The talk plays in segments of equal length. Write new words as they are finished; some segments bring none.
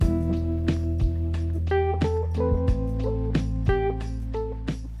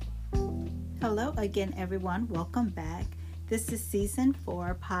again, everyone. Welcome back. This is season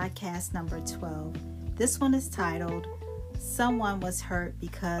 4, podcast number 12. This one is titled, Someone Was Hurt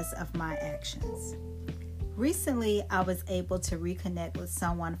Because of My Actions. Recently, I was able to reconnect with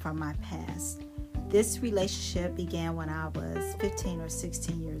someone from my past. This relationship began when I was 15 or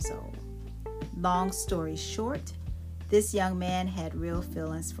 16 years old. Long story short, this young man had real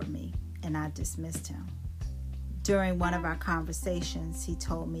feelings for me, and I dismissed him. During one of our conversations, he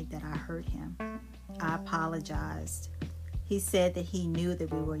told me that I hurt him. I apologized. He said that he knew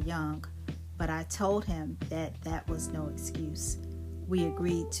that we were young, but I told him that that was no excuse. We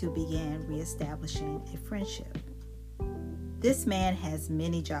agreed to begin reestablishing a friendship. This man has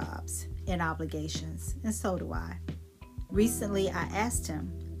many jobs and obligations, and so do I. Recently, I asked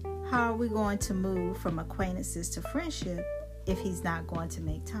him, how are we going to move from acquaintances to friendship if he's not going to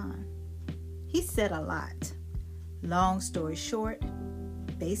make time? He said a lot. Long story short,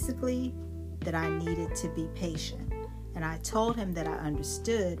 basically that I needed to be patient. And I told him that I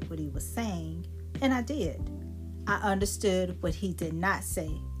understood what he was saying, and I did. I understood what he did not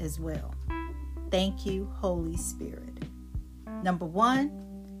say as well. Thank you, Holy Spirit. Number 1,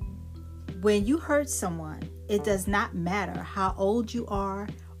 when you hurt someone, it does not matter how old you are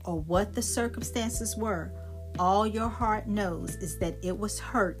or what the circumstances were. All your heart knows is that it was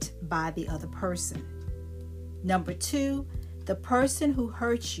hurt by the other person. Number 2, the person who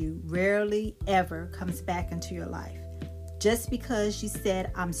hurt you rarely ever comes back into your life. Just because you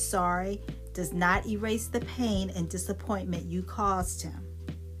said, I'm sorry, does not erase the pain and disappointment you caused him.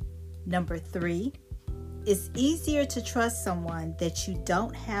 Number 3, it's easier to trust someone that you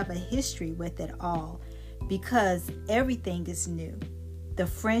don't have a history with at all because everything is new. The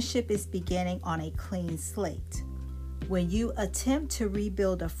friendship is beginning on a clean slate. When you attempt to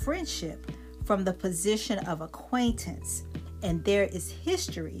rebuild a friendship from the position of acquaintance and there is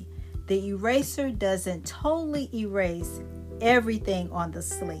history, the eraser doesn't totally erase everything on the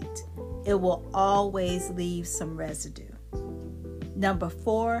slate. It will always leave some residue. Number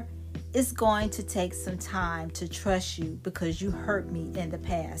 4, it's going to take some time to trust you because you hurt me in the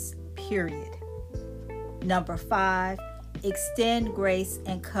past, period. Number 5, extend grace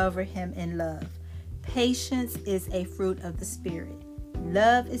and cover him in love. Patience is a fruit of the Spirit.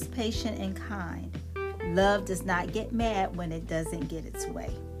 Love is patient and kind. Love does not get mad when it doesn't get its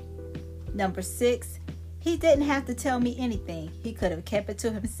way. Number 6, he didn't have to tell me anything. He could have kept it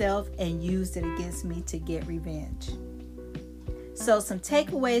to himself and used it against me to get revenge. So some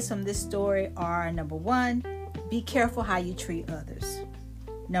takeaways from this story are, number 1, be careful how you treat others.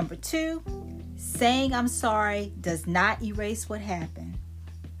 Number 2, saying I'm sorry does not erase what happened.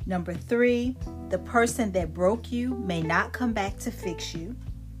 Number 3, the person that broke you may not come back to fix you.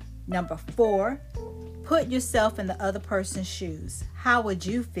 Number 4, put yourself in the other person's shoes. How would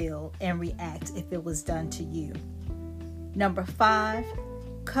you feel and react if it was done to you? Number 5,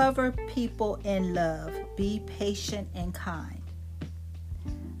 cover people in love. Be patient and kind.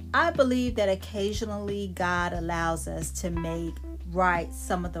 I believe that occasionally God allows us to make right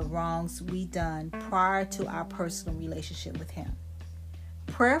some of the wrongs we done prior to our personal relationship with Him.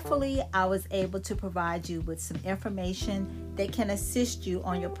 Prayerfully, I was able to provide you with some information that can assist you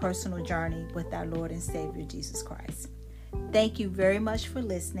on your personal journey with our Lord and Savior, Jesus Christ. Thank you very much for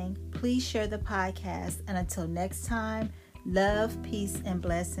listening. Please share the podcast. And until next time, love, peace, and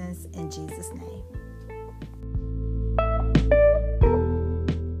blessings in Jesus' name.